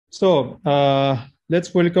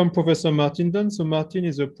Let's welcome Professor Martin Dunn. So Martin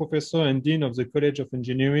is a professor and dean of the College of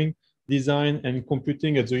Engineering, Design and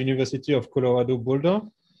Computing at the University of Colorado Boulder.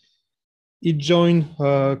 He joined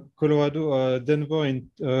Denver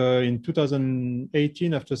in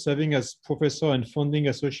 2018 after serving as professor and founding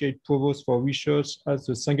associate provost for research at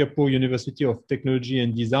the Singapore University of Technology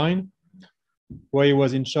and Design, where he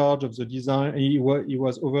was in charge of the design. He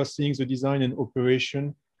was overseeing the design and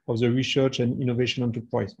operation of the research and innovation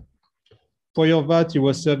enterprise. Prior to that, he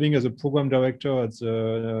was serving as a program director at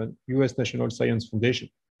the US National Science Foundation.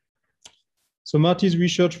 So Marty's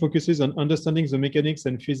research focuses on understanding the mechanics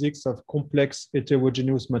and physics of complex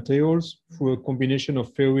heterogeneous materials through a combination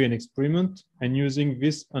of theory and experiment, and using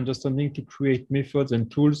this understanding to create methods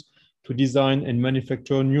and tools to design and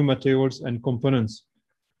manufacture new materials and components.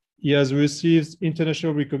 He has received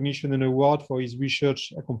international recognition and award for his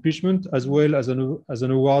research accomplishment, as well as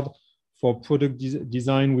an award for product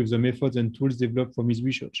design with the methods and tools developed from his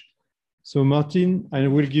research. So Martin, I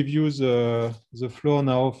will give you the floor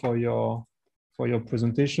now for your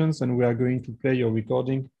presentations, and we are going to play your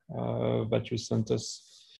recording that you sent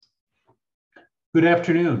us. Good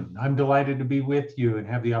afternoon. I'm delighted to be with you and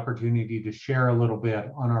have the opportunity to share a little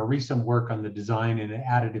bit on our recent work on the design and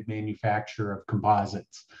additive manufacture of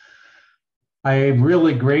composites. I am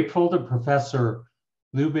really grateful to Professor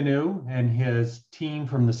Lubinu and his team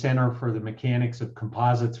from the Center for the Mechanics of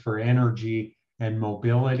Composites for Energy and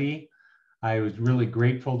Mobility. I was really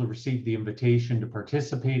grateful to receive the invitation to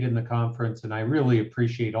participate in the conference, and I really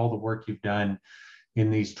appreciate all the work you've done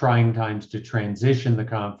in these trying times to transition the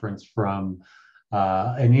conference from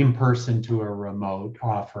an in-person to a remote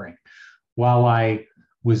offering. While I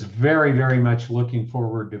was very, very much looking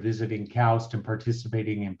forward to visiting KAUST and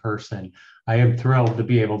participating in person, I am thrilled to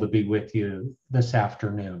be able to be with you this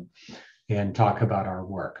afternoon and talk about our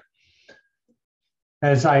work.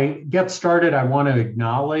 As I get started, I want to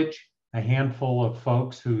acknowledge a handful of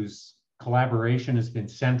folks whose collaboration has been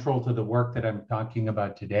central to the work that I'm talking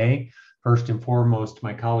about today. First and foremost,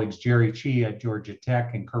 my colleagues Jerry Chi at Georgia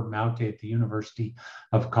Tech and Kurt Maute at the University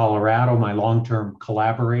of Colorado, my long-term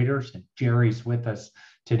collaborators. And Jerry's with us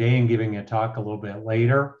today and giving a talk a little bit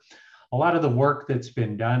later. A lot of the work that's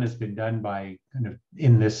been done has been done by,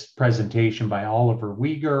 in this presentation, by Oliver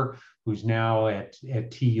Wieger, who's now at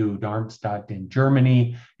TU Darmstadt in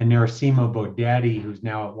Germany, and Narasimha Bodeti, who's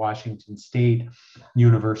now at Washington State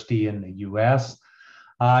University in the US.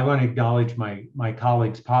 I want to acknowledge my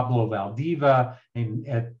colleagues Pablo Valdiva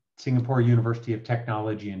at Singapore University of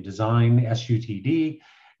Technology and Design, SUTD,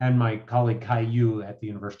 and my colleague Kai Yu at the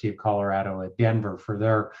University of Colorado at Denver for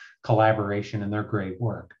their collaboration and their great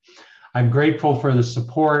work. I'm grateful for the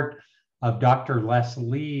support of Dr. Les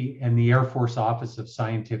Lee and the Air Force Office of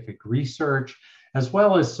Scientific Research, as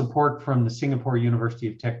well as support from the Singapore University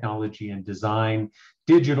of Technology and Design,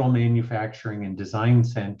 Digital Manufacturing and Design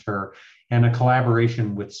Center, and a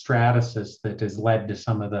collaboration with Stratasys that has led to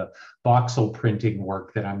some of the voxel printing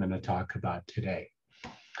work that I'm going to talk about today.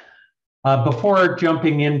 Before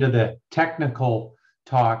jumping into the technical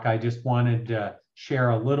talk, I just wanted to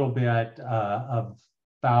share a little bit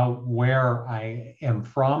about where I am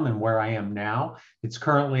from and where I am now. It's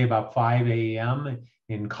currently about 5 a.m.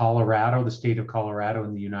 in Colorado, the state of Colorado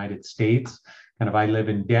in the United States. I live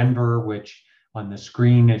in Denver, which on the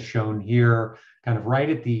screen is shown here, kind of right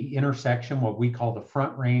at the intersection, what we call the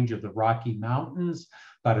Front Range of the Rocky Mountains,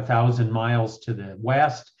 about 1,000 miles to the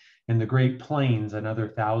west, and the Great Plains, another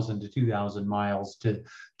 1,000 to 2,000 miles to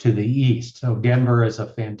the east. So Denver is a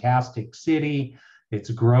fantastic city. It's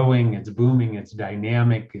growing, it's booming, it's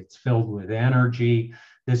dynamic, it's filled with energy.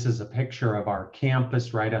 This is a picture of our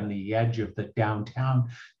campus right on the edge of the downtown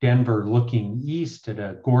Denver, looking east at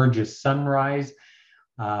a gorgeous sunrise.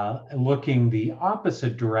 Looking the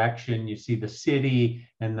opposite direction, you see the city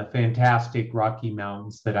and the fantastic Rocky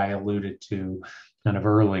Mountains that I alluded to kind of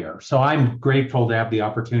earlier. So I'm grateful to have the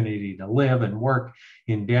opportunity to live and work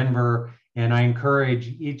in Denver. And I encourage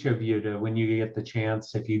each of you to, when you get the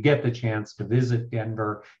chance, if you get the chance to visit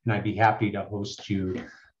Denver, and I'd be happy to host you,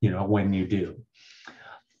 when you do.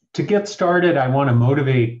 To get started, I want to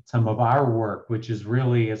motivate some of our work, which is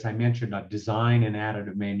really, as I mentioned, on design and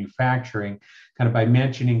additive manufacturing, kind of by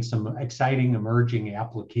mentioning some exciting emerging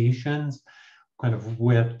applications, kind of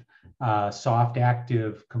with soft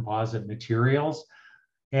active composite materials.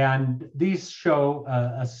 And these show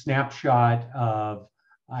a snapshot of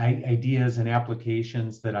ideas and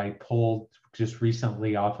applications that I pulled just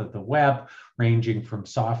recently off of the web, ranging from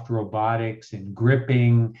soft robotics and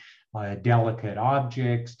gripping, delicate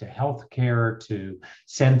objects, to healthcare, to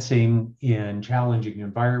sensing in challenging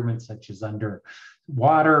environments such as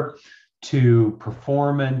underwater, to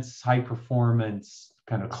performance, high performance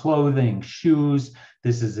kind of clothing, shoes.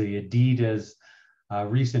 This is a Adidas,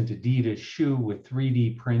 recent Adidas shoe with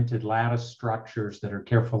 3D printed lattice structures that are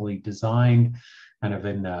carefully designed kind of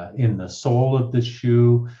in the sole of the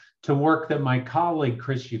shoe, to work that my colleague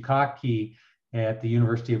Chris Yukaki at the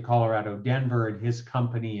University of Colorado, Denver, and his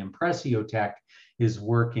company Impressiotech is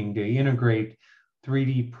working to integrate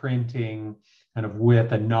 3D printing kind of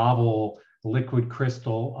with a novel liquid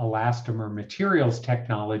crystal elastomer materials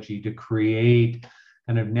technology to create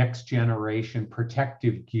kind of next generation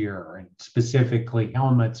protective gear, and specifically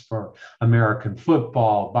helmets for American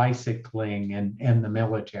football, bicycling, and the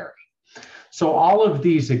military. So all of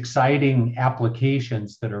these exciting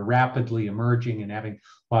applications that are rapidly emerging and having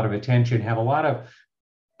a lot of attention have a lot of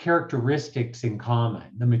characteristics in common.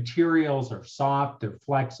 The materials are soft, they're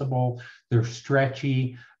flexible, they're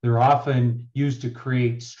stretchy, they're often used to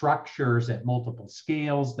create structures at multiple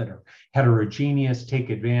scales that are heterogeneous, take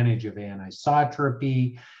advantage of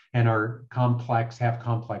anisotropy, and are complex, have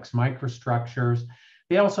complex microstructures.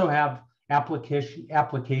 They also have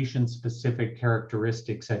application-specific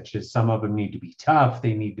characteristics, such as some of them need to be tough,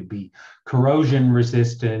 they need to be corrosion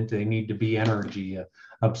resistant, they need to be energy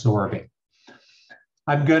absorbing.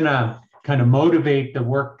 I'm going to kind of motivate the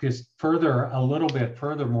work just a little bit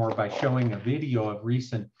furthermore by showing a video of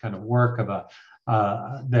recent kind of work of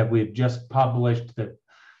that we've just published that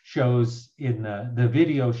shows the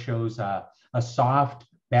video shows a soft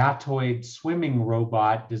batoid swimming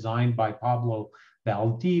robot designed by Pablo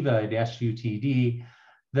Valdiva at SUTD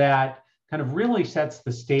that kind of really sets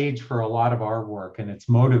the stage for a lot of our work, and its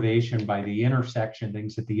motivation by the intersection,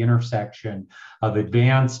 things at the intersection of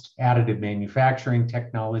advanced additive manufacturing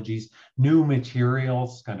technologies, new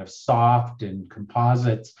materials, kind of soft and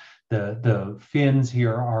composites. The fins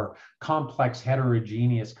here are complex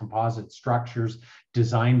heterogeneous composite structures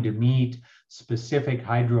designed to meet specific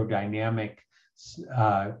hydrodynamic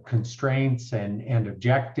constraints and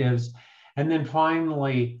objectives. And then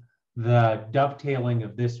finally, the dovetailing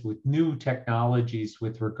of this with new technologies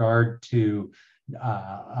with regard to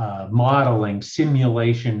modeling,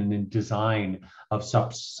 simulation, and design of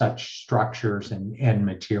such structures and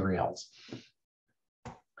materials.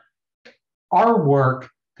 Our work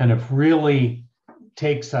kind of really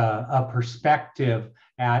takes a perspective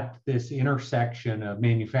at this intersection of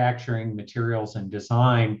manufacturing, materials, and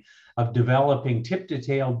design, of developing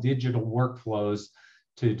tip-to-tail digital workflows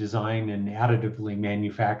to design and additively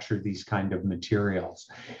manufacture these kind of materials.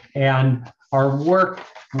 And our work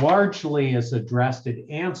largely is addressed at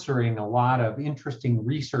answering a lot of interesting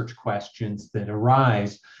research questions that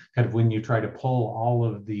arise kind of when you try to pull all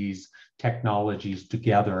of these technologies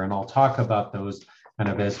together. And I'll talk about those kind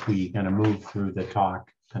of as we kind of move through the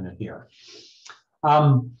talk kind of here.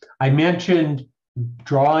 I mentioned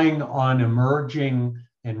drawing on emerging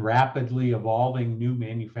and rapidly evolving new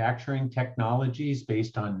manufacturing technologies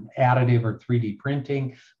based on additive or 3D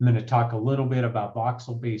printing. I'm going to talk a little bit about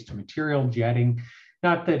voxel-based material jetting.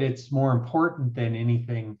 Not that it's more important than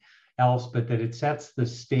anything else, but that it sets the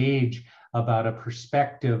stage about a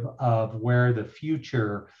perspective of where the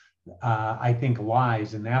future, I think,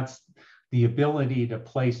 lies. And that's the ability to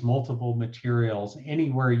place multiple materials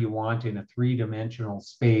anywhere you want in a three-dimensional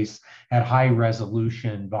space at high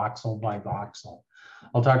resolution, voxel by voxel.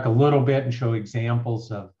 I'll talk a little bit and show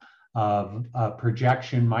examples of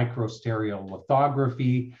projection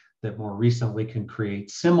microstereolithography that more recently can create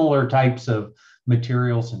similar types of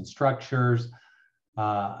materials and structures.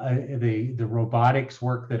 The robotics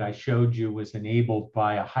work that I showed you was enabled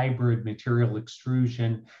by a hybrid material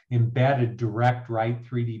extrusion, embedded direct write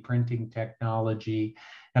 3D printing technology.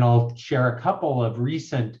 And I'll share a couple of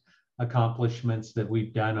recent accomplishments that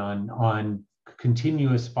we've done on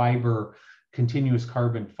continuous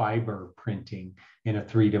carbon fiber printing in a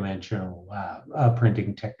three-dimensional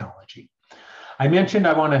printing technology. I mentioned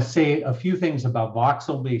I want to say a few things about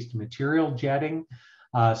voxel-based material jetting.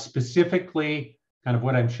 Specifically, kind of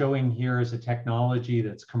what I'm showing here is a technology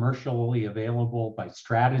that's commercially available by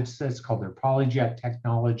Stratasys called their PolyJet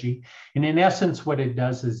technology. And in essence, what it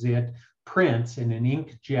does is it prints in an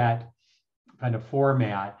inkjet kind of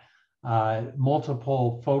format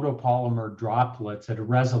multiple photopolymer droplets at a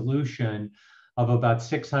resolution of about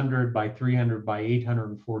 600 by 300 by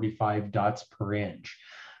 845 dots per inch.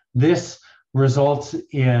 This results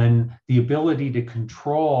in the ability to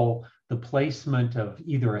control the placement of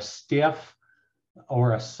either a stiff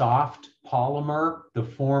or a soft polymer, the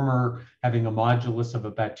former having a modulus of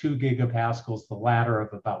about 2 gigapascals, the latter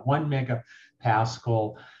of about 1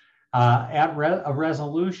 megapascal, at a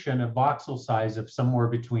resolution of voxel size of somewhere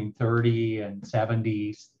between 30 and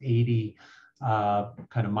 70, 80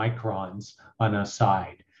 kind of microns on a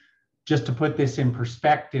side. Just to put this in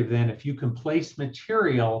perspective, then, if you can place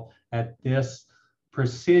material at this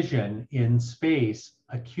precision in space,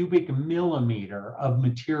 a cubic millimeter of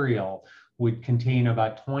material would contain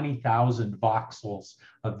about 20,000 voxels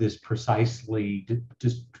of this precisely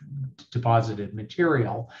deposited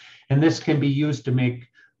material. And this can be used to make,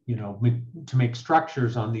 to make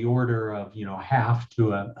structures on the order of, half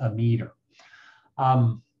to a meter.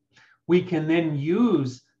 We can then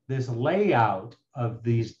use this layout of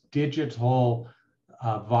these digital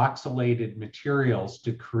voxelated materials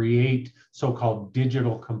to create so-called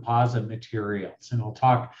digital composite materials. And I'll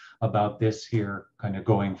talk about this here kind of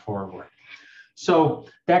going forward. So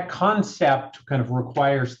that concept kind of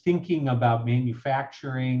requires thinking about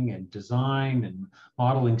manufacturing and design and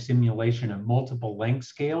modeling simulation at multiple length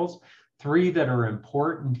scales. Three that are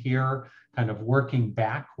important here, kind of working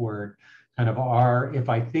backward, kind of are, if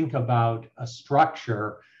I think about a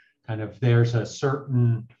structure, kind of there's a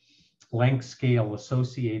certain length scale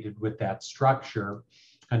associated with that structure.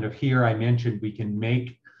 Kind of here I mentioned we can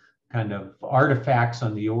make kind of artifacts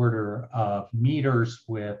on the order of meters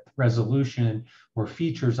with resolution or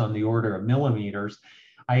features on the order of millimeters.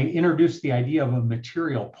 I introduced the idea of a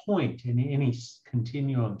material point in any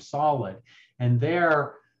continuum solid. And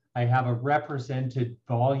there I have a represented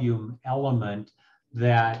volume element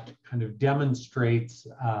that kind of demonstrates,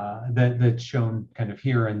 that's shown kind of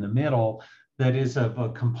here in the middle, that is of a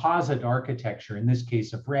composite architecture, in this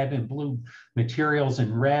case of red and blue materials.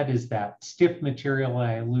 And red is that stiff material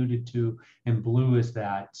I alluded to, and blue is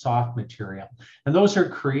that soft material. And those are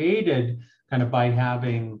created kind of by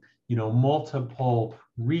having, multiple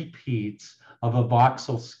repeats of a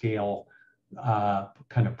voxel scale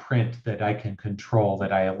kind of print that I can control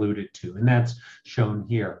that I alluded to, and that's shown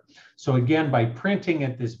here. So again, by printing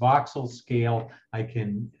at this voxel scale, I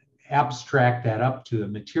can abstract that up to a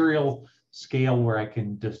material scale where I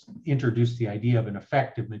can just introduce the idea of an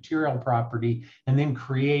effective material property and then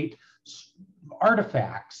create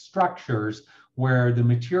artifacts, structures where the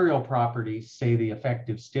material properties, say the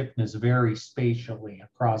effective stiffness, vary spatially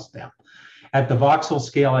across them. At the voxel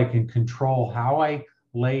scale, I can control how I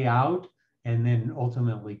lay out and then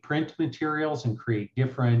ultimately print materials and create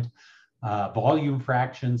different volume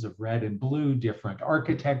fractions of red and blue, different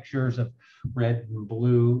architectures of red and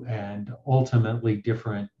blue, and ultimately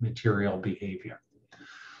different material behavior.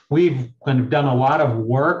 We've kind of done a lot of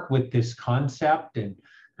work with this concept, and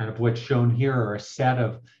kind of what's shown here are a set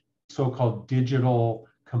of so-called digital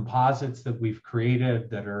composites that we've created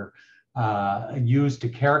that are used to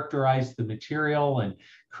characterize the material and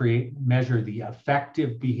measure the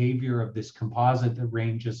effective behavior of this composite that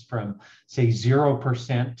ranges from, say,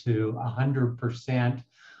 0% to 100%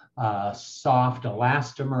 soft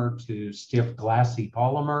elastomer to stiff glassy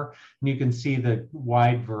polymer. And you can see the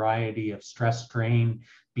wide variety of stress strain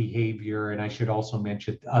behavior. And I should also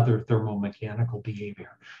mention other thermomechanical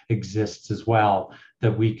behavior exists as well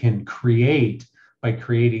that we can create by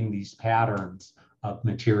creating these patterns of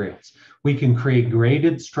materials. We can create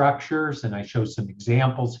graded structures, and I show some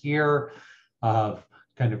examples here of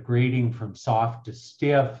kind of grading from soft to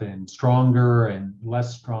stiff and stronger and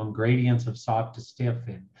less strong gradients of soft to stiff,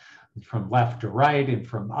 and from left to right and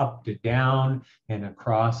from up to down and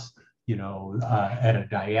across, at a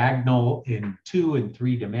diagonal in 2 and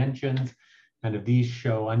 3 dimensions. Kind of these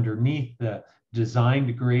show underneath the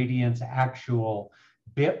designed gradients actual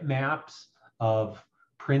bitmaps of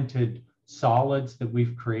printed solids that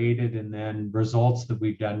we've created, and then results that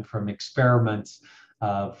we've done from experiments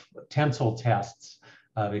of tensile tests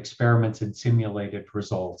of experiments and simulated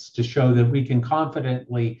results to show that we can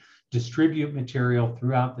confidently distribute material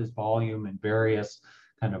throughout this volume in various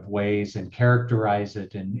kind of ways and characterize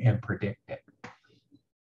it and predict it.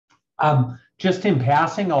 Just in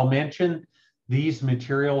passing, I'll mention these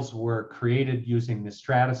materials were created using the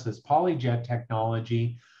Stratasys PolyJet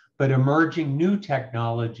technology, but emerging new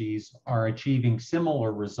technologies are achieving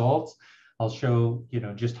similar results. I'll show,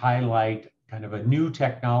 just highlight kind of a new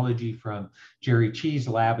technology from Jerry Chee's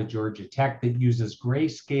lab at Georgia Tech that uses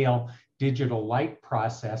grayscale digital light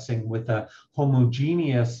processing with a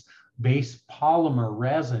homogeneous base polymer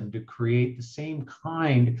resin to create the same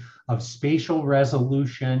kind of spatial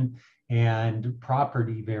resolution and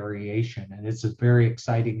property variation. And it's a very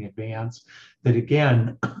exciting advance that,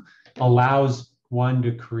 again, allows one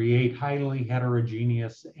to create highly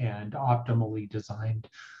heterogeneous and optimally designed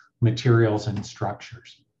materials and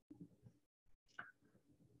structures.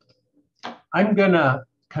 I'm going to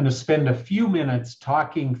kind of spend a few minutes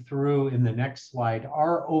talking through in the next slide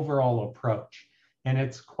our overall approach. And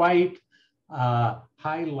it's quite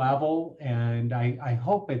high level, and I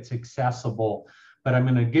hope it's accessible, but I'm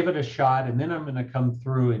going to give it a shot, and then I'm going to come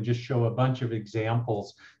through and just show a bunch of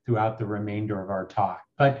examples throughout the remainder of our talk.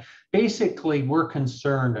 But basically, we're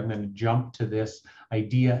concerned, I'm going to jump to this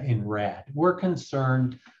idea in red. We're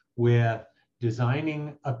concerned with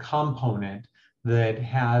designing a component that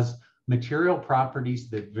has material properties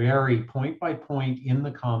that vary point by point in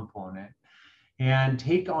the component and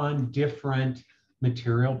take on different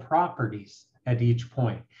material properties at each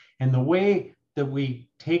point. And the way that we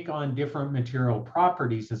take on different material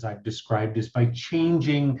properties, as I've described, is by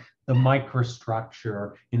changing the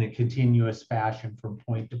microstructure in a continuous fashion from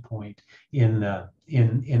point to point in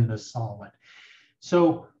the solid.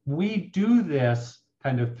 So we do this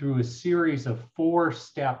kind of through a series of 4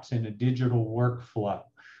 steps in a digital workflow,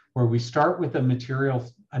 where we start with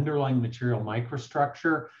the underlying material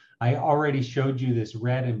microstructure. I already showed you this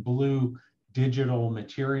red and blue digital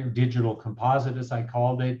material, digital composite, as I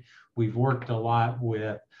called it. We've worked a lot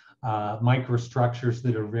with microstructures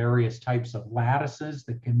that are various types of lattices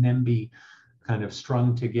that can then be kind of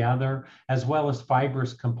strung together, as well as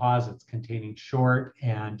fibrous composites containing short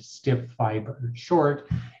and stiff fiber, short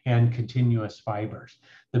and continuous fibers.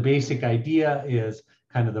 The basic idea is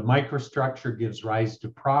kind of the microstructure gives rise to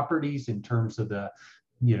properties in terms of the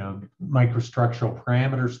microstructural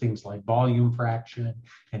parameters, things like volume fraction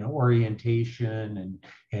and orientation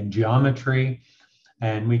and geometry.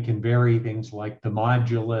 And we can vary things like the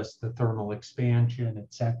modulus, the thermal expansion,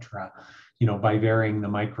 et cetera, by varying the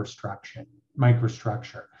microstructure.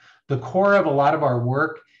 The core of a lot of our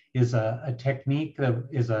work is a technique that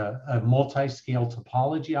is a multi-scale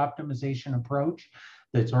topology optimization approach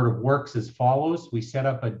that sort of works as follows. We set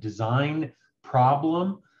up a design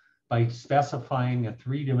problem by specifying a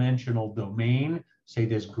 3-dimensional domain, say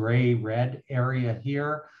this gray-red area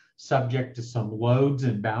here, subject to some loads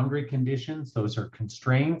and boundary conditions. Those are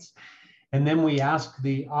constraints. And then we ask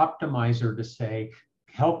the optimizer to say,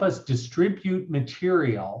 help us distribute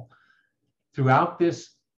material throughout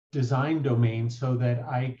this design domain so that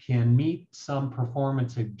I can meet some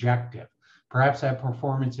performance objective. Perhaps that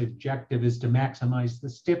performance objective is to maximize the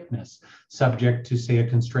stiffness, subject to, say, a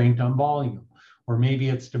constraint on volume. Or maybe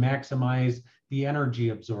it's to maximize the energy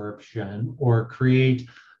absorption or create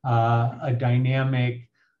a dynamic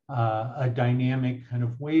kind of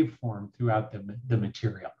waveform throughout the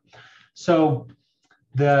material. So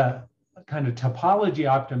the kind of topology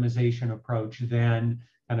optimization approach then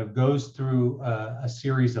kind of goes through a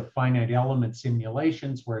series of finite element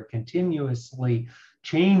simulations where it continuously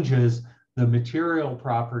changes the material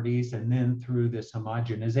properties, and then through this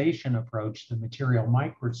homogenization approach, the material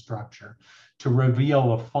microstructure, to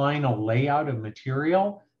reveal a final layout of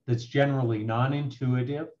material that's generally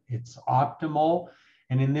non-intuitive, it's optimal.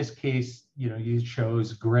 And in this case, it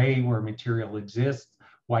shows gray where material exists,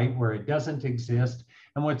 white where it doesn't exist.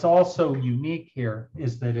 And what's also unique here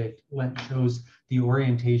is that it shows the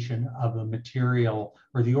orientation of a material,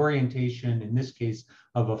 or the orientation, in this case,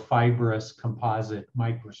 of a fibrous composite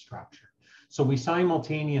microstructure. So we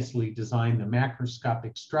simultaneously design the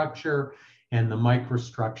macroscopic structure and the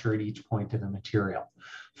microstructure at each point of the material.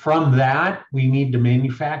 From that, we need to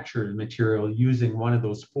manufacture the material using one of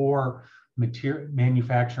those 4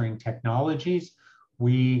 manufacturing technologies.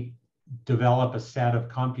 We develop a set of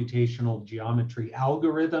computational geometry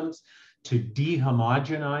algorithms to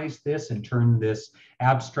dehomogenize this and turn this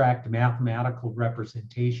abstract mathematical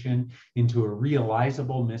representation into a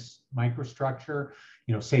realizable microstructure,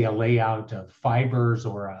 say a layout of fibers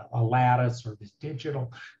or a lattice or this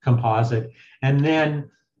digital composite, and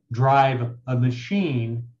then drive a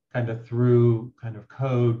machine kind of through kind of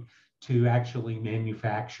code to actually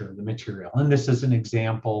manufacture the material. And this is an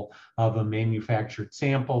example of a manufactured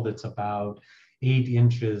sample that's about 8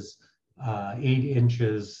 inches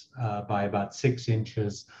by about 6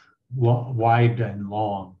 inches wide and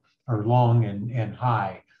long, or long and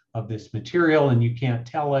high, of this material. And you can't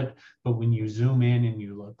tell it, but when you zoom in and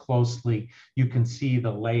you look closely, you can see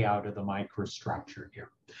the layout of the microstructure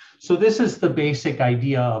here. So this is the basic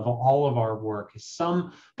idea of all of our work, is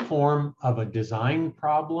some form of a design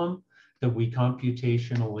problem that we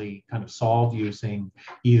computationally kind of solve using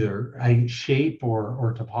either a shape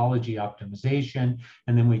or topology optimization,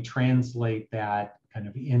 and then we translate that kind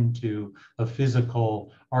of into a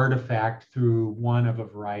physical artifact through one of a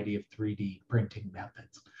variety of 3D printing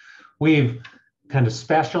methods. We've kind of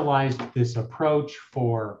specialized this approach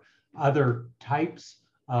for other types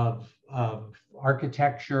of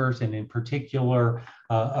architectures, and in particular,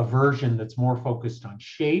 a version that's more focused on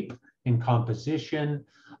shape and composition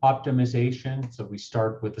optimization. So we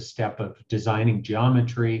start with the step of designing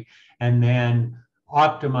geometry, and then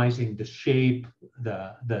optimizing the shape,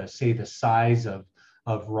 say the size of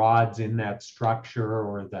rods in that structure,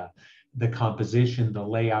 or the composition, the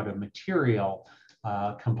layout of material,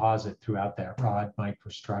 composite throughout that rod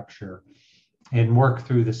microstructure, and work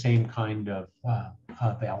through the same kind of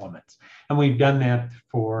elements. And we've done that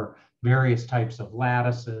for various types of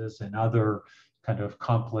lattices and other kind of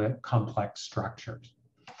complex structures.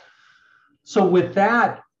 So with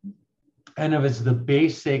that kind of as the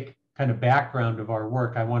basic kind of background of our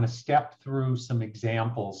work, I want to step through some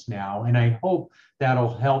examples now, and I hope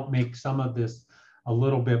that'll help make some of this a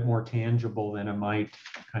little bit more tangible than it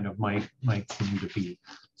might seem to be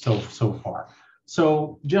so far.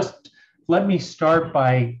 So just let me start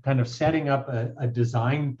by kind of setting up a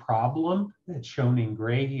design problem that's shown in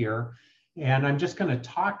gray here. And I'm just going to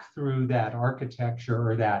talk through that architecture,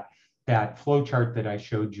 or that flow chart that I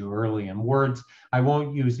showed you early in words. I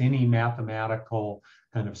won't use any mathematical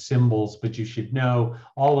kind of symbols, but you should know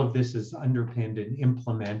all of this is underpinned and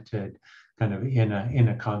implemented kind of in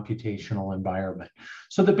a computational environment.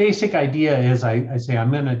 So the basic idea is I say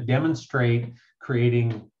I'm going to demonstrate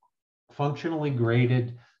creating functionally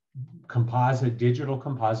graded digital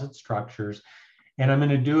composite structures. And I'm going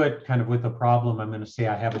to do it kind of with a problem. I'm going to say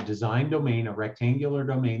I have a design domain, a rectangular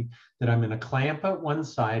domain, that I'm going to clamp at one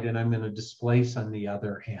side and I'm going to displace on the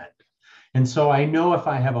other end. And so I know if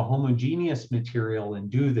I have a homogeneous material and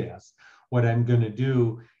do this, what I'm going to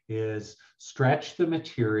do is stretch the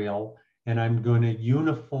material, and I'm going to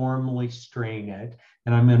uniformly strain it,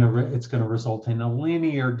 and it's going to result in a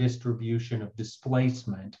linear distribution of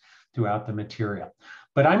displacement throughout the material.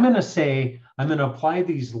 But I'm going to say, I'm going to apply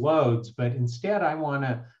these loads, but instead I want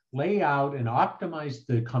to lay out and optimize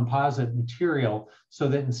the composite material so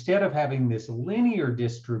that instead of having this linear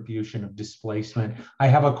distribution of displacement, I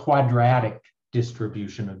have a quadratic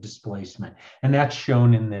distribution of displacement. And that's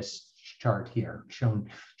shown in this chart here,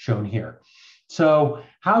 shown here. So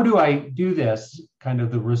how do I do this? Kind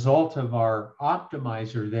of the result of our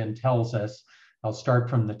optimizer then tells us, I'll start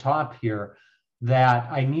from the top here,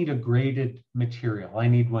 that I need a graded material. I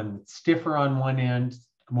need one that's stiffer on one end,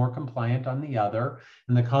 more compliant on the other.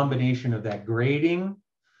 And the combination of that grading,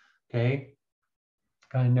 okay,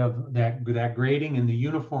 kind of that grading and the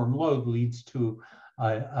uniform load leads to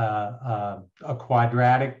a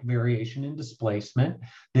quadratic variation in displacement.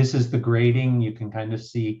 This is the grading. You can kind of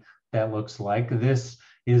see that looks like. This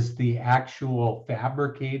is the actual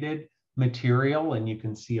fabricated material, and you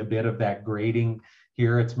can see a bit of that grading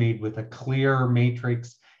here. It's made with a clear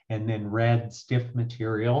matrix and then red stiff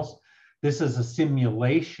materials. This is a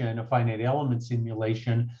simulation, a finite element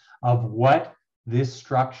simulation of what this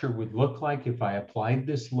structure would look like if I applied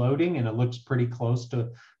this loading, and it looks pretty close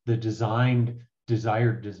to the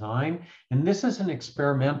desired design. And this is an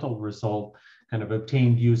experimental result kind of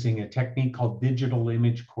obtained using a technique called digital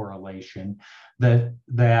image correlation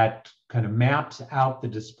that kind of maps out the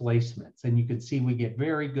displacements. And you can see we get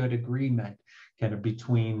very good agreement kind of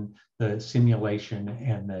between the simulation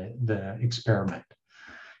and the experiment.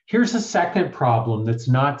 Here's a second problem that's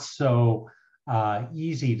not so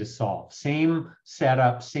easy to solve. Same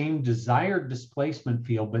setup, same desired displacement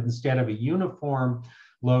field, but instead of a uniform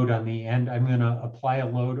load on the end, I'm going to apply a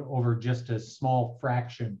load over just a small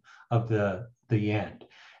fraction of the end.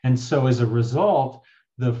 And so as a result,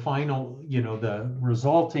 the final, the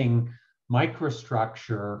resulting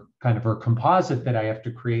microstructure kind of, or composite that I have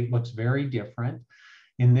to create looks very different.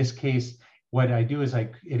 In this case, what I do is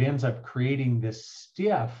it ends up creating this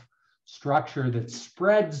stiff structure that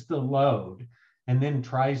spreads the load and then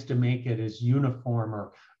tries to make it as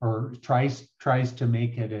uniform or tries to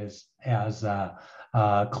make it as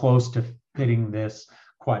close to fitting this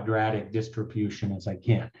quadratic distribution as I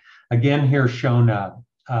can. Again, here shown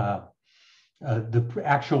the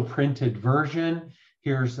actual printed version.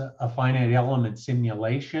 Here's a finite element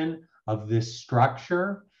simulation of this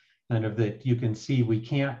structure, and of that you can see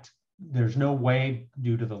there's no way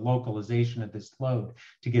due to the localization of this load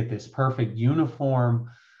to get this perfect uniform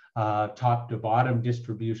top to bottom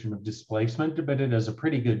distribution of displacement, but it does a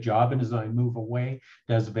pretty good job. And as I move away,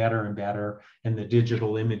 it does better and better. And the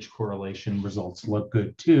digital image correlation results look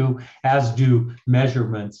good too, as do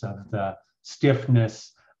measurements of the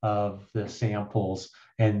stiffness of the samples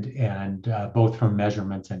and both from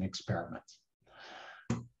measurements and experiments.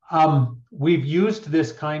 We've used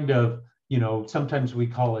this kind of, sometimes we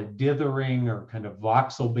call it dithering or kind of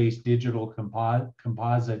voxel-based digital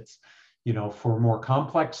composites, for more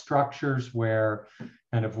complex structures where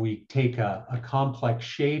kind of we take a complex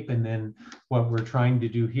shape, and then what we're trying to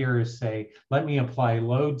do here is say, let me apply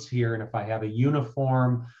loads here. And if I have a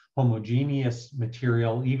uniform homogeneous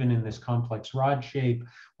material, even in this complex rod shape,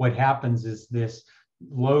 what happens is this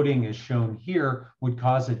loading as shown here would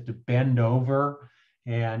cause it to bend over,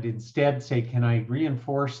 and instead say, can I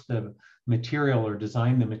reinforce the material or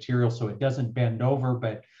design the material so it doesn't bend over,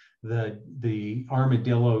 but the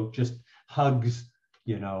armadillo just hugs,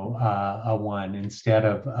 you know, a one instead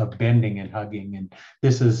of bending and hugging. And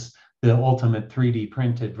this is the ultimate 3D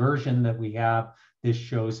printed version that we have. This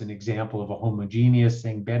shows an example of a homogeneous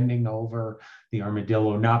thing bending over, the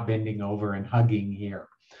armadillo not bending over and hugging here.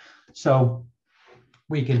 So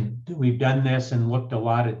we've done this and looked a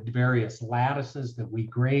lot at various lattices that we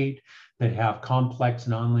grade that have complex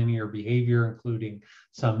nonlinear behavior, including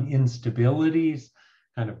some instabilities,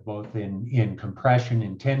 kind of both in compression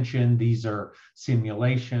and tension. These are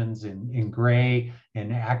simulations in gray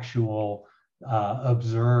and actual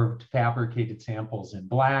observed fabricated samples in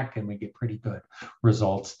black, and we get pretty good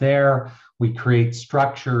results there. We create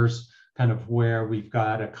structures kind of where we've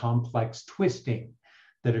got a complex twisting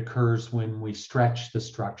that occurs when we stretch the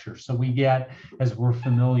structure. So we get, as we're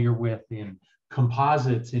familiar with in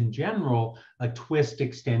composites in general, a twist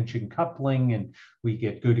extension coupling, and we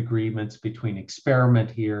get good agreements between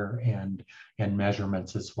experiment here and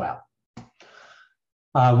measurements as well.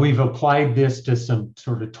 We've applied this to some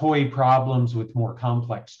sort of toy problems with more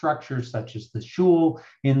complex structures, such as the Schul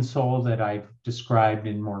insole that I've described,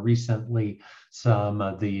 and more recently, some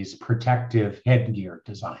of these protective headgear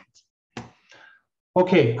designs.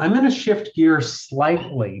 Okay, I'm going to shift gears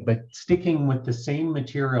slightly, but sticking with the same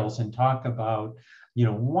materials, and talk about, you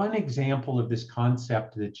know, one example of this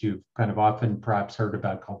concept that you've kind of often perhaps heard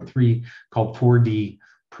about called 4D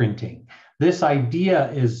printing. This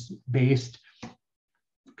idea is based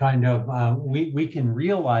kind of, we can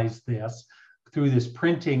realize this through this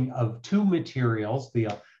printing of two materials, the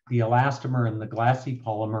elastomer and the glassy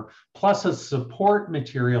polymer, plus a support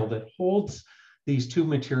material that holds these two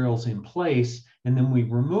materials in place. And then we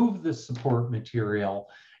remove the support material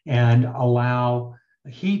and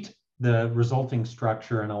heat the resulting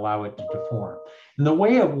structure and allow it to deform. And the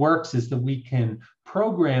way it works is that we can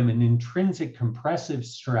program an intrinsic compressive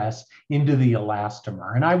stress into the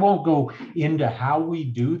elastomer. And I won't go into how we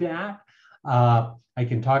do that. I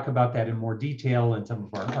can talk about that in more detail, and some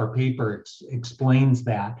of our paper explains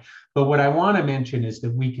that. But what I want to mention is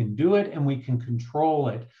that we can do it and we can control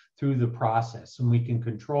it through the process. And we can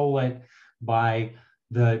control it by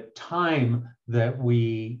the time that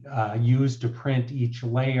we use to print each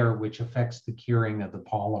layer, which affects the curing of the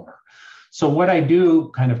polymer. So what I do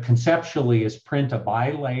kind of conceptually is print a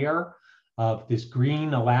bilayer of this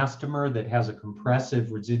green elastomer that has a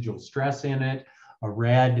compressive residual stress in it, a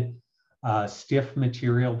red stiff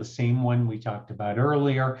material, the same one we talked about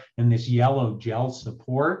earlier, and this yellow gel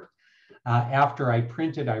support. After I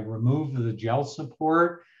print it, I remove the gel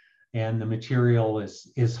support and the material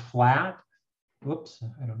is flat. Whoops,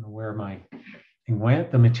 I don't know where my thing went.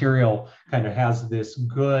 The material kind of has this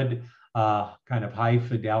good kind of high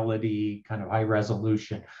fidelity, kind of high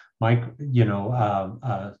resolution,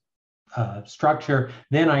 structure.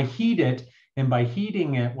 Then I heat it, and by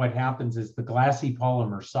heating it, what happens is the glassy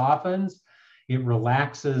polymer softens, it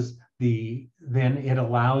relaxes then it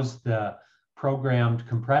allows the programmed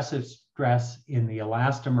compressive stress in the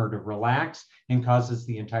elastomer to relax and causes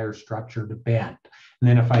the entire structure to bend. And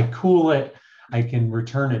then if I cool it, I can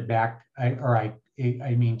return it back, I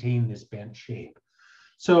maintain this bent shape.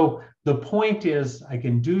 So the point is, I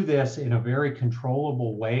can do this in a very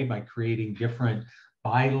controllable way by creating different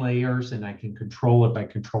bilayers, and I can control it by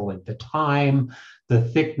controlling the time, the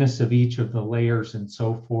thickness of each of the layers, and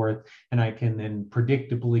so forth. And I can then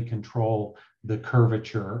predictably control the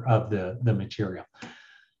curvature of the material.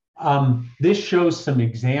 This shows some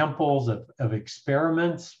examples of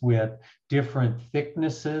experiments with different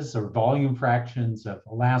thicknesses or volume fractions of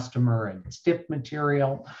elastomer and stiff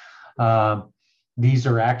material. These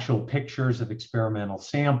are actual pictures of experimental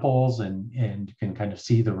samples, and you can kind of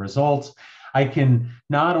see the results. I can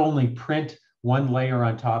not only print one layer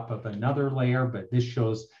on top of another layer, but this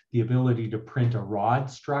shows the ability to print a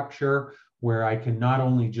rod structure where I can not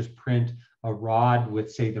only just print a rod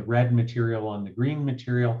with, say, the red material on the green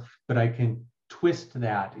material, but I can twist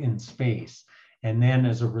that in space. And then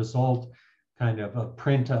as a result, kind of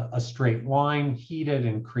print a straight line, heat it,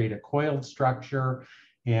 and create a coiled structure.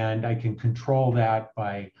 And I can control that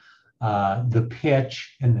by the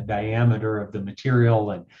pitch and the diameter of the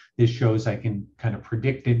material. And this shows I can kind of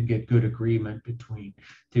predict it and get good agreement between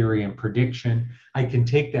theory and prediction. I can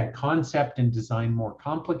take that concept and design more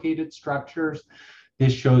complicated structures.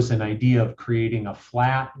 This shows an idea of creating a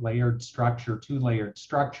flat layered structure, two-layered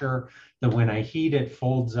structure that when I heat it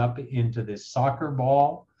folds up into this soccer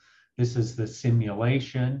ball. This is the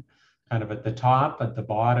simulation. kind of at the top. At the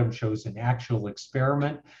bottom shows an actual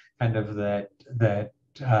experiment, kind of that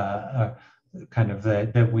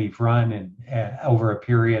we've run and over a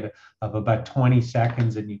period of about 20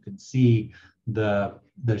 seconds, and you can see the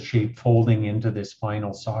shape folding into this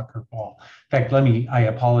final soccer ball. In fact, I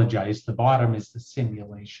apologize, the bottom is the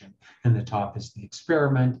simulation and the top is the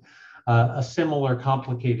experiment. A similar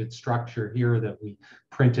complicated structure here that we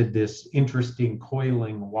printed this interesting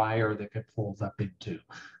coiling wire that could fold up into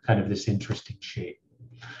kind of this interesting shape.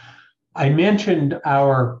 I mentioned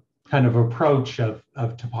our kind of approach of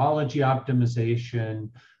topology optimization,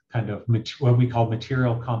 kind of what we call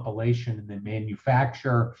material compilation and then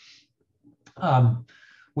manufacture.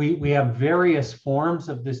 We have various forms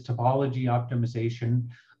of this topology optimization.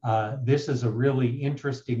 This is a really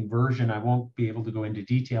interesting version. I won't be able to go into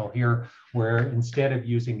detail here, where instead of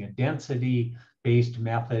using a density-based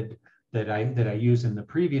method that I use in the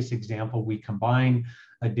previous example, we combine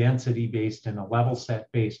a density-based and a level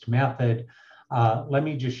set-based method. Let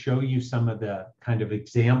me just show you some of the kind of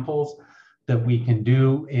examples that we can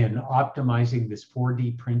do in optimizing this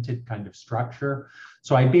 4D printed kind of structure.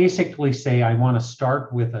 So I basically say I want to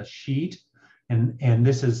start with a sheet, and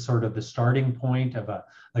this is sort of the starting point of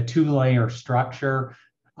a two-layer structure.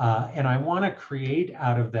 And I want to create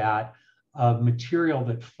out of that a material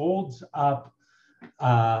that folds up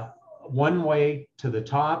one way to the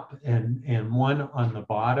top and one on the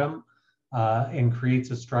bottom, and creates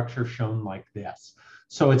a structure shown like this.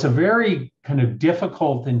 So it's a very kind of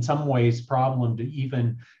difficult, in some ways, problem to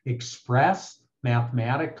even express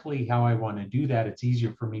mathematically how I want to do that. It's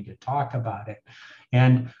easier for me to talk about it.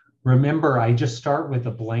 And remember, I just start with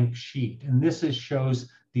a blank sheet. And this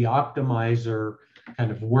shows the optimizer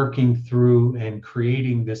kind of working through and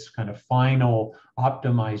creating this kind of final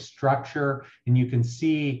optimized structure. And you can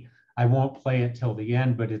see, I won't play it till the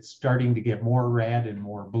end, but it's starting to get more red and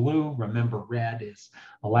more blue. Remember, red is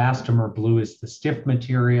elastomer, blue is the stiff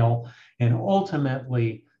material. And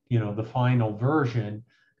ultimately, the final version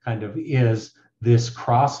kind of is this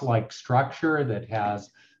cross-like structure that has,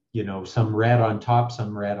 some red on top,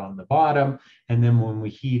 some red on the bottom. And then when we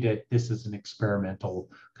heat it, this is an experimental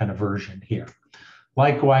kind of version here.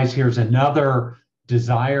 Likewise, here's another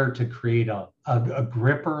desire to create a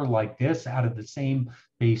gripper like this out of the same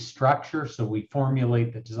base structure. So we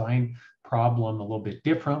formulate the design problem a little bit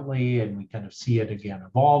differently, and we kind of see it again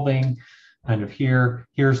evolving. Kind of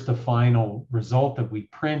here's the final result that we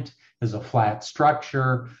print as a flat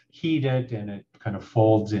structure, heat it, and it kind of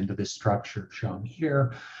folds into this structure shown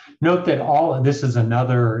here. Note that all of this is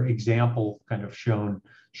another example kind of shown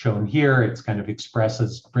here. It's kind of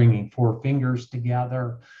expresses bringing four fingers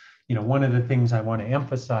together. One of the things I want to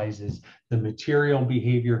emphasize is the material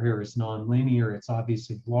behavior here is nonlinear. It's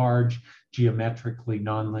obviously large, geometrically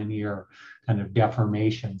nonlinear kind of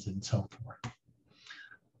deformations and so forth.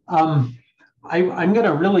 I'm going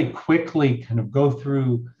to really quickly kind of go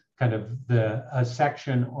through kind of a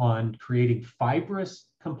section on creating fibrous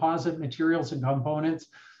composite materials and components.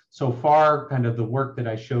 So far, kind of the work that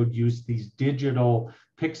I showed used these digital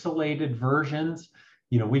pixelated versions.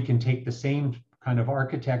 We can take the same kind of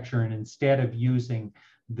architecture, and instead of using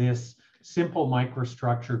this simple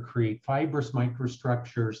microstructure, create fibrous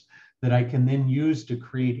microstructures that I can then use to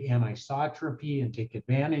create anisotropy and take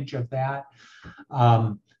advantage of that.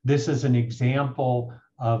 This is an example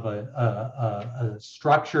of a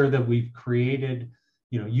structure that we've created,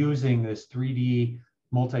 using this 3D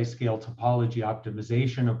multi-scale topology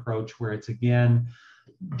optimization approach, where it's again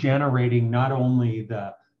generating not only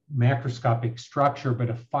the macroscopic structure, but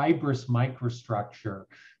a fibrous microstructure.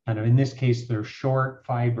 Kind of in this case, they're short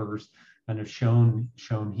fibers, kind of shown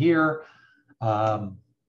here.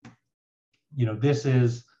 This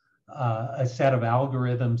is a set of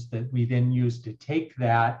algorithms that we then use to take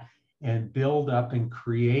that and build up and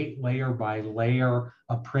create layer by layer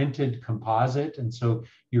a printed composite. And so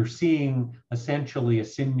you're seeing essentially a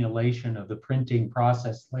simulation of the printing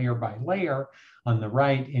process layer by layer on the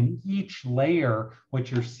right. In each layer, what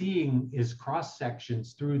you're seeing is cross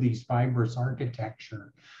sections through these fibrous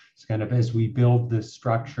architecture. It's kind of as we build this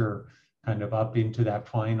structure kind of up into that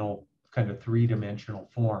final kind of three-dimensional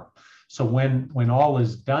form. So when all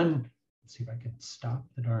is done, let's see if I can stop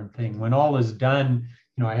the darn thing. When all is done,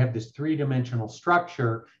 I have this three-dimensional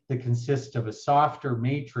structure that consists of a softer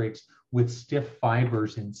matrix with stiff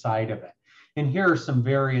fibers inside of it. And here are some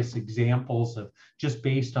various examples of just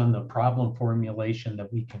based on the problem formulation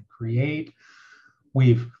that we can create.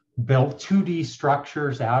 We've built 2D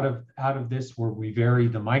structures out of this where we vary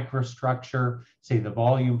the microstructure, say the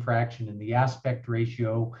volume fraction and the aspect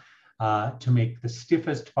ratio. to make the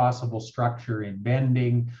stiffest possible structure in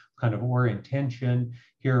bending, kind of orientation.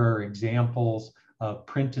 Here are examples of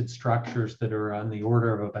printed structures that are on the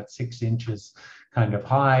order of about 6 inches kind of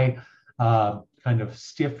high, kind of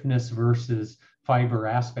stiffness versus fiber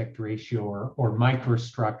aspect ratio or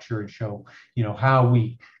microstructure, and show, you know, how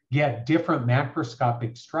we get different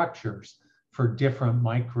macroscopic structures for different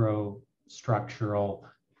microstructural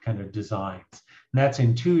kind of designs. And that's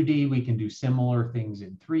in 2D. We can do similar things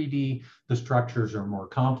in 3D. The structures are more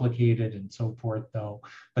complicated and so forth, though,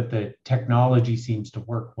 but the technology seems to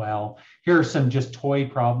work well. Here are some just toy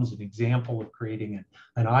problems, an example of creating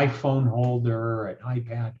an iPhone holder, an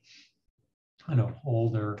iPad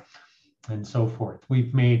holder, and so forth.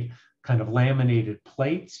 We've made kind of laminated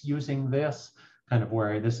plates using this, kind of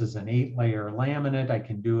where this is an 8-layer laminate. I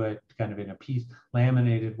can do it kind of in a piece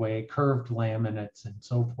laminated way, curved laminates and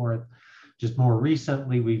so forth. Just more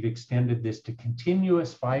recently, we've extended this to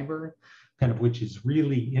continuous fiber, kind of, which is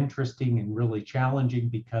really interesting and really challenging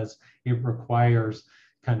because it requires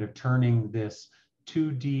kind of turning this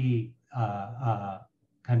 2D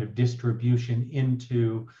kind of distribution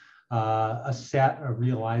into a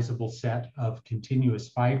realizable set of continuous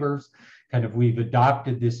fibers. Kind of, we've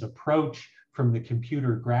adopted this approach from the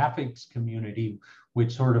computer graphics community,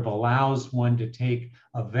 which sort of allows one to take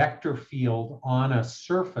a vector field on a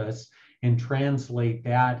surface and translate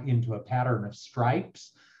that into a pattern of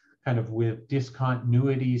stripes, kind of with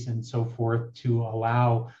discontinuities and so forth, to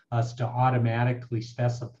allow us to automatically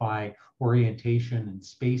specify orientation and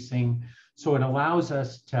spacing. So it allows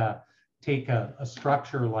us to take a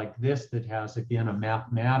structure like this that has, again, a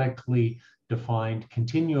mathematically defined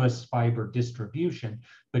continuous fiber distribution,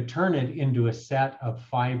 but turn it into a set of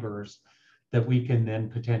fibers that we can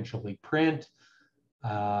then potentially print.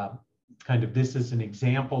 Kind of, this is an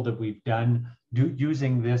example that we've done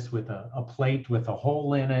using this with a plate with a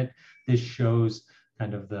hole in it. This shows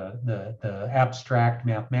kind of the abstract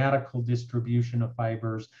mathematical distribution of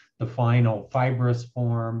fibers, the final fibrous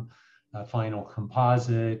form, final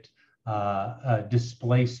composite,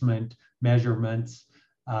 displacement measurements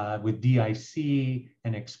with DIC,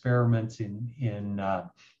 and experiments in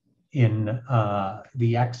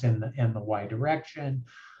the X and the Y direction.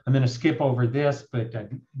 I'm going to skip over this, but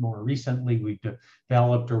more recently we've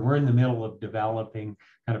developed, or we're in the middle of developing,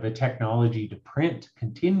 kind of a technology to print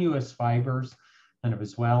continuous fibers kind of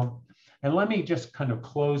as well. And let me just kind of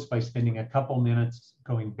close by spending a couple minutes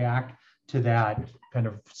going back to that kind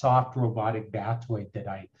of soft robotic batoid that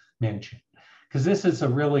I mentioned, because this is a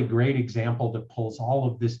really great example that pulls all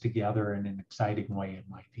of this together in an exciting way, in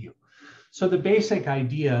my view. So the basic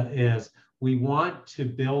idea is we want to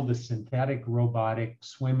build a synthetic robotic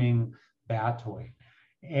swimming batoid.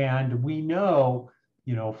 And we know,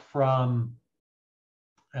 from,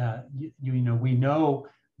 we know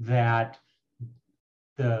that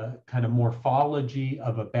the kind of morphology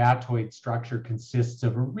of a batoid structure consists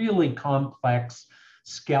of a really complex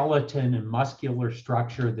skeleton and muscular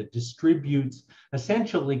structure that distributes,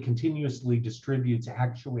 essentially continuously distributes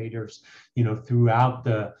actuators, throughout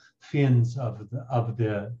the fins of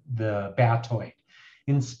the batoid.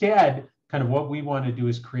 Instead, kind of what we want to do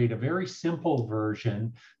is create a very simple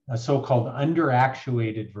version, a so-called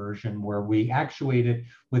under-actuated version, where we actuate it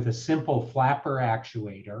with a simple flapper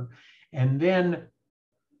actuator, and then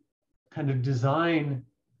kind of design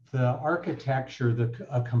the architecture,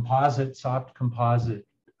 a composite, soft composite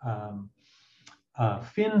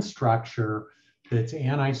fin structure that's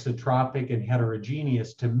anisotropic and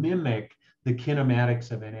heterogeneous to mimic the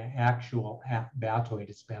kinematics of an actual batoid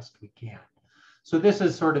as best we can. So this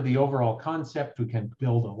is sort of the overall concept. We can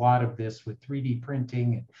build a lot of this with 3D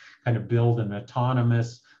printing and kind of build an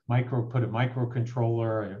autonomous put a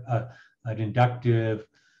microcontroller, an inductive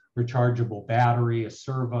rechargeable battery, a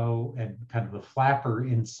servo, and kind of a flapper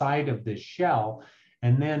inside of this shell.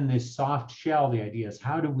 And then this soft shell, the idea is,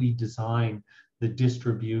 how do we design the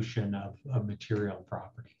distribution of material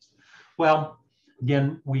properties? Well,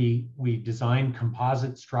 again, we design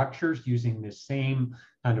composite structures using the same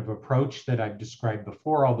kind of approach that I've described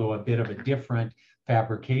before, although a bit of a different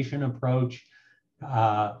fabrication approach.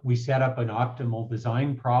 We set up an optimal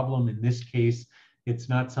design problem. In this case, it's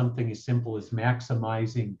not something as simple as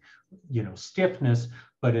maximizing, stiffness,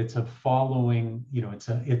 but it's a following,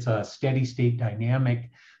 it's a steady state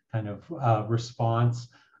dynamic kind of response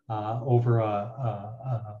over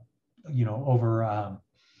a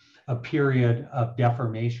period of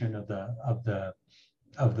deformation of the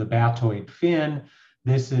batoid fin.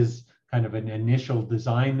 This is kind of an initial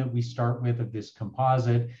design that we start with of this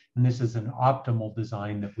composite, and this is an optimal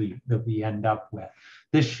design that we end up with.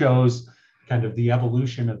 This shows kind of the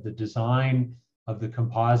evolution of the design. the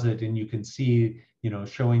composite, and you can see,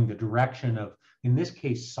 showing the direction of, in this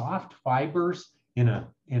case, soft fibers in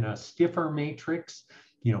a stiffer matrix.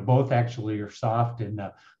 Both actually are soft, and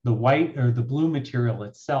the white or the blue material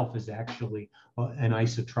itself is actually an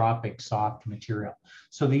isotropic soft material.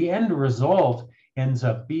 So the end result ends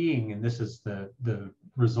up being, and this is the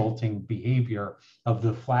resulting behavior of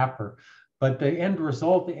the flapper, but the end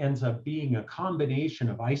result ends up being a combination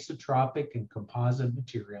of isotropic and composite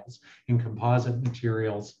materials,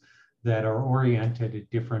 that are oriented at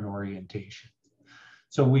different orientations.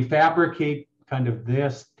 So we fabricate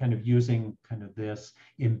using this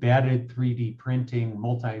embedded 3D printing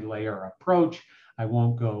multi-layer approach. I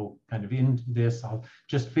won't go into this. I'll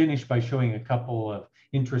just finish by showing a couple of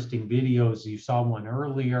interesting videos. You saw one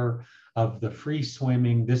earlier of the free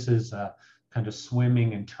swimming. This is a kind of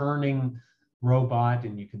swimming and turning robot,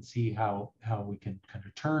 and you can see how we can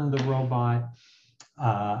turn the robot,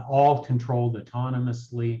 all controlled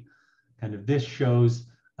autonomously. This shows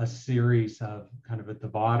a series of at the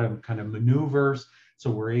bottom maneuvers. So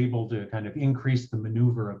we're able to increase the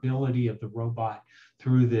maneuverability of the robot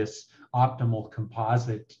through this optimal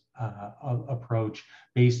composite approach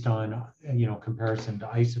based on comparison to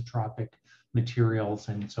isotropic materials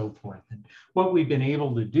and so forth. And what we've been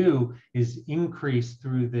able to do is increase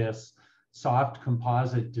through this soft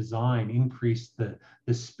composite design, increase the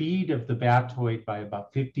speed of the batoid by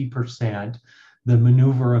about 50%, the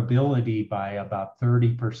maneuverability by about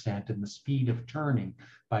 30%, and the speed of turning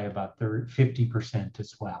by about 50%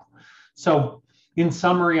 as well. So in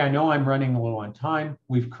summary, I know I'm running a little on time.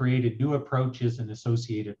 We've created new approaches and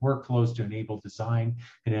associated workflows to enable design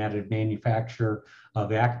and additive manufacture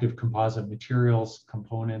of active composite materials,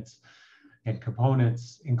 components,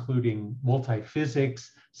 including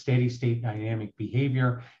multi-physics, steady state dynamic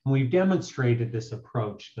behavior. And we've demonstrated this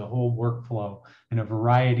approach, the whole workflow, in a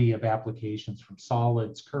variety of applications, from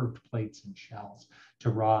solids, curved plates and shells, to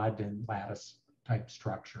rod and lattice type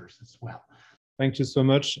structures as well. Thank you so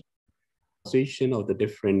much. Of the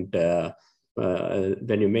different,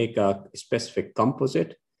 when you make a specific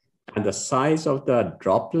composite, and the size of the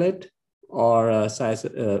droplet or size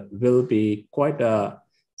will be quite a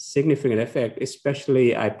significant effect,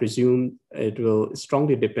 especially I presume it will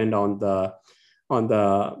strongly depend on the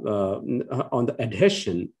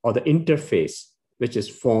adhesion or the interface which is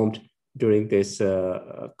formed during this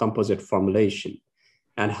composite formulation.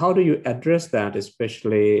 And how do you address that,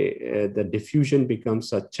 especially the diffusion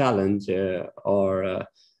becomes a challenge so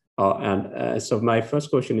my first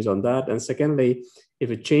question is on that. And secondly, if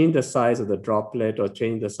you change the size of the droplet or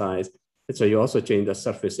change the size, so you also change the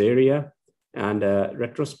surface area, and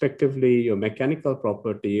retrospectively, your mechanical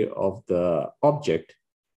property of the object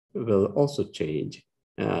will also change.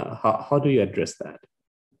 How do you address that?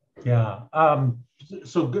 Yeah.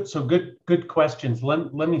 So good questions.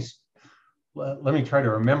 Let me try to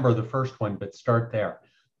remember the first one, but start there.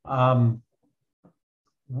 The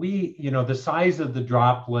size of the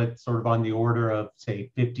droplet sort of on the order of,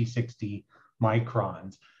 say, 50, 60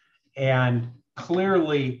 microns, and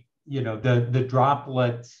clearly, the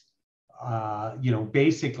droplets.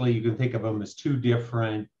 Basically you can think of them as two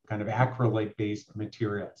different acrylate-based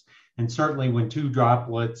materials. And certainly when two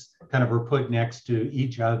droplets are put next to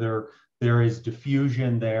each other, there is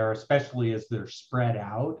diffusion there, especially as they're spread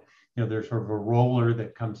out. There's sort of a roller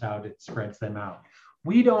that comes out, it spreads them out.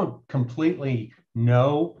 We don't completely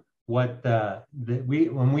know what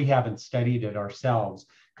when we haven't studied it ourselves,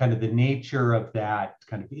 the nature of that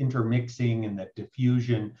intermixing and that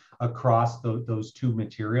diffusion across those two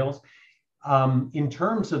materials. In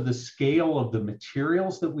terms of the scale of the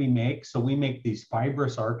materials that we make, so we make these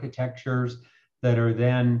fibrous architectures that are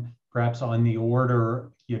then perhaps on the order,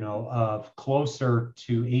 of closer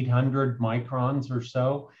to 800 microns or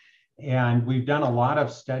so. And we've done a lot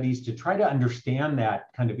of studies to try to understand that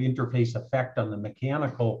interface effect on the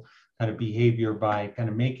mechanical behavior by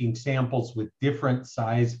making samples with different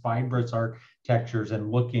size fibrous architectures and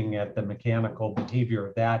looking at the mechanical behavior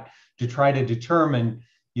of that to try to determine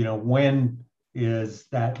when is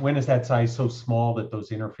that size so small that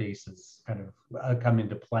those interfaces come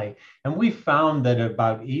into play. And we found that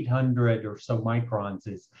about 800 or so microns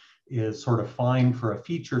is sort of fine for a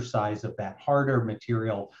feature size of that harder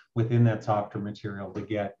material within that softer material to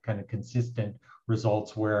get consistent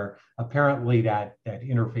results where apparently that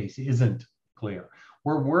interface isn't clear.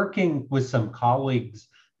 We're working with some colleagues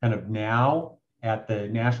now at the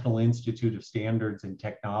National Institute of Standards and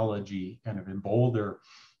Technology in Boulder,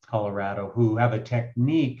 Colorado, who have a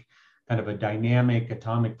technique, a dynamic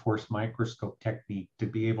atomic force microscope technique, to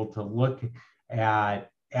be able to look at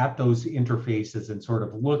those interfaces and sort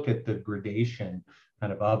of look at the gradation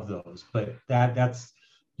kind of those. But that's,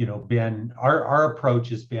 you know, been our approach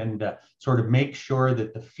has been to sort of make sure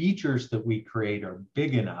that the features that we create are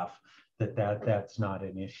big enough that's not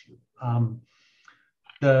an issue.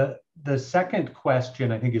 The second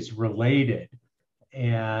question I think is related,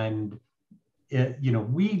 and you know,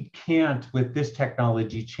 we can't with this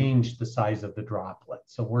technology change the size of the droplet,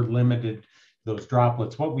 so we're limited to those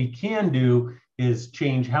droplets. What we can do is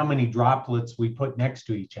change how many droplets we put next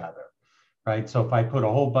to each other, right? So if I put a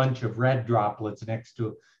whole bunch of red droplets next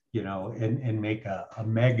to, you know, and make a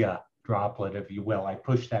mega droplet, if you will, I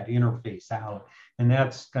push that interface out, and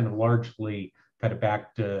that's kind of largely kind of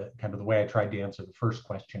back to kind of the way I tried to answer the first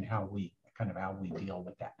question, how we deal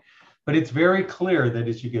with that. But it's very clear that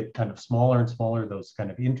as you get kind of smaller and smaller, those kind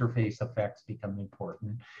of interface effects become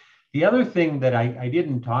important. The other thing that I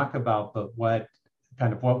didn't talk about, but what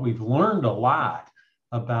we've learned a lot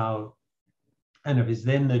about kind of is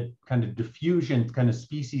then the kind of diffusion, kind of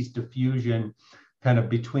species diffusion, kind of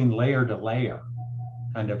between layer to layer,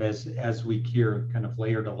 kind of as we cure kind of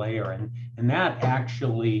layer to layer. And that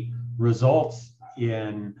actually results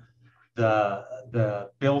in the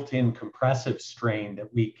built-in compressive strain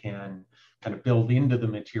that we can kind of build into the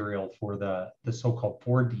material for the so-called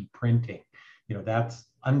 4D printing. You know, that's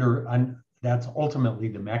ultimately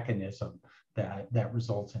the mechanism that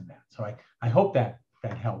results in that. So I hope that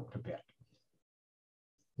helped a bit.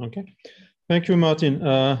 Okay. Thank you, Martin.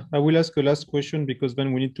 I will ask a last question because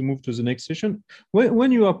then we need to move to the next session.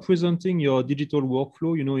 When you are presenting your digital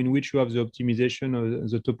workflow, you know, in which you have the optimization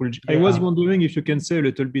of the topology, yeah. I was wondering if you can say a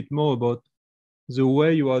little bit more about the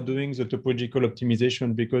way you are doing the topological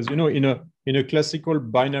optimization, because, you know, in a classical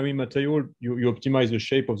binary material, you optimize the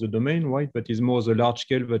shape of the domain, right? But it's more the large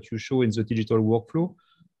scale that you show in the digital workflow.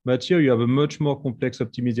 But here you have a much more complex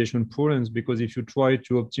optimization problems, because if you try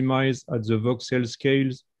to optimize at the voxel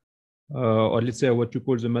scales, or let's say what you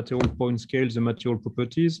call the material point scales, the material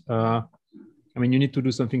properties, I mean, you need to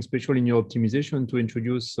do something special in your optimization to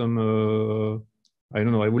introduce some, I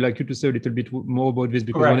don't know, I would like you to say a little bit more about this,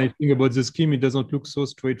 because when I think about the scheme, it doesn't look so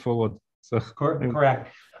straightforward. So correct.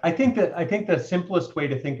 I think the simplest way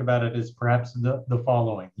to think about it is perhaps the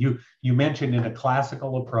following. You mentioned in a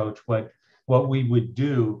classical approach, what we would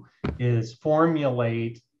do is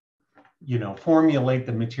formulate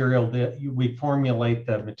the material,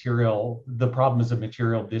 the problem is a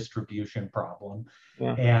material distribution problem.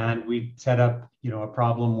 Yeah. And we set up, you know, a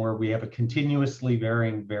problem where we have a continuously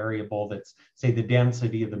varying variable that's, say, the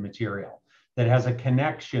density of the material, that has a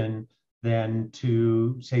connection then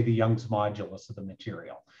to, say, the Young's modulus of the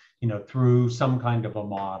material, you know, through some kind of a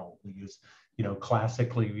model. We use, you know,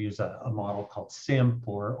 classically we use a model called SIMP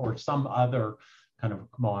or some other kind of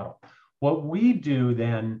model. What we do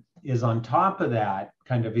then is, on top of that,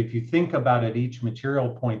 kind of, if you think about at each material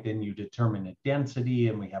point, then you determine a density,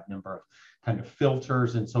 and we have a number of kind of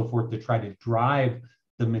filters and so forth to try to drive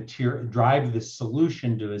the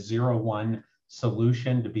solution to a 0-1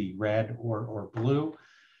 solution to be red or blue.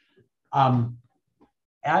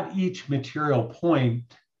 At each material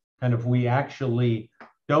point, kind of, we actually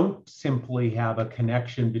don't simply have a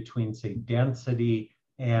connection between, say, density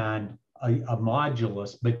and a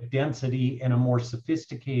modulus, but density and a more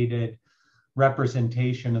sophisticated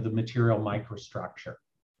representation of the material microstructure.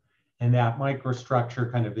 And that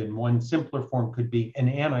microstructure, kind of in one simpler form, could be an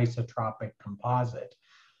anisotropic composite,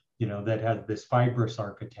 you know, that has this fibrous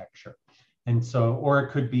architecture. And so, or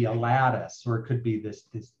it could be a lattice, or it could be this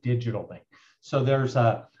digital thing. So there's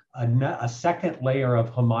a second layer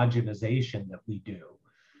of homogenization that we do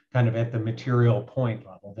kind of at the material point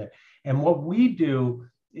level. And what we do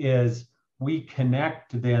is we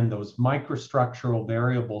connect then those microstructural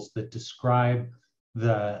variables that describe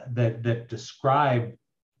that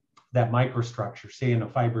microstructure, say in a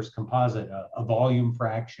fibrous composite, a volume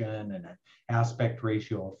fraction and an aspect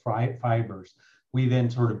ratio of fibers. We then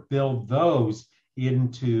sort of build those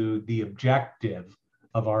into the objective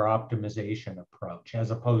of our optimization approach, as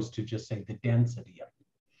opposed to just, say, the density of it.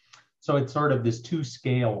 So it's sort of this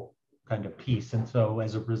two-scale kind of piece. And so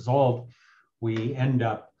as a result, we end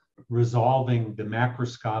up resolving the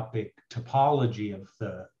macroscopic topology of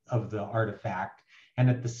the artifact, and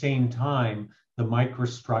at the same time, the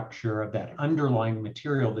microstructure of that underlying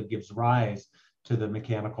material that gives rise to the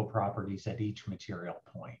mechanical properties at each material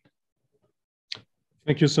point.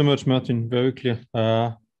 Thank you so much, Martin. Very clear.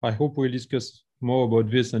 I hope we'll discuss more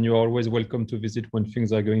about this, and you're always welcome to visit when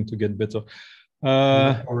things are going to get better.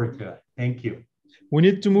 Look forward to it. Thank you. We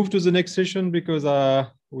need to move to the next session because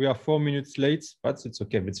we are 4 minutes late, but it's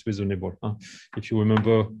okay. It's reasonable. If you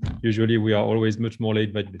remember, usually we are always much more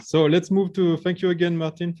late than this. So let's move to, thank you again,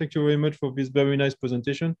 Martin. Thank you very much for this very nice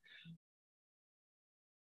presentation.